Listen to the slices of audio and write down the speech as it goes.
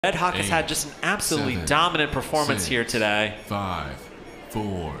Red Hawk has had just an absolutely dominant performance here today. 5,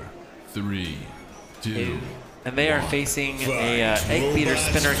 4, 3, 2. And they are facing a egg beater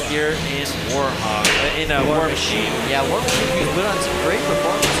spinner here in Warhawk, in a War Machine. Yeah, War Machine who's put on some great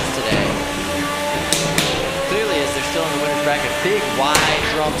performances today. Clearly, as they're still in the winner's bracket, big wide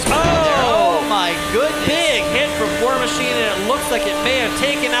drums. Oh my goodness! Big hit from War Machine, and it looks like it may have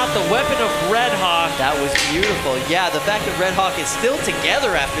taken out the weapon of Red Hawk. That was beautiful. Yeah, the fact that Red Hawk is still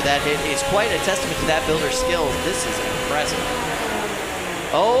together after that hit is quite a testament to that builder's skills. This is impressive.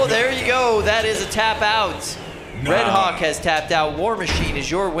 Oh, there you go. That is a tap out. Red Hawk has tapped out. War Machine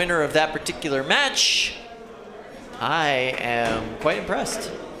is your winner of that particular match. I am quite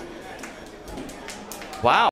impressed. Wow.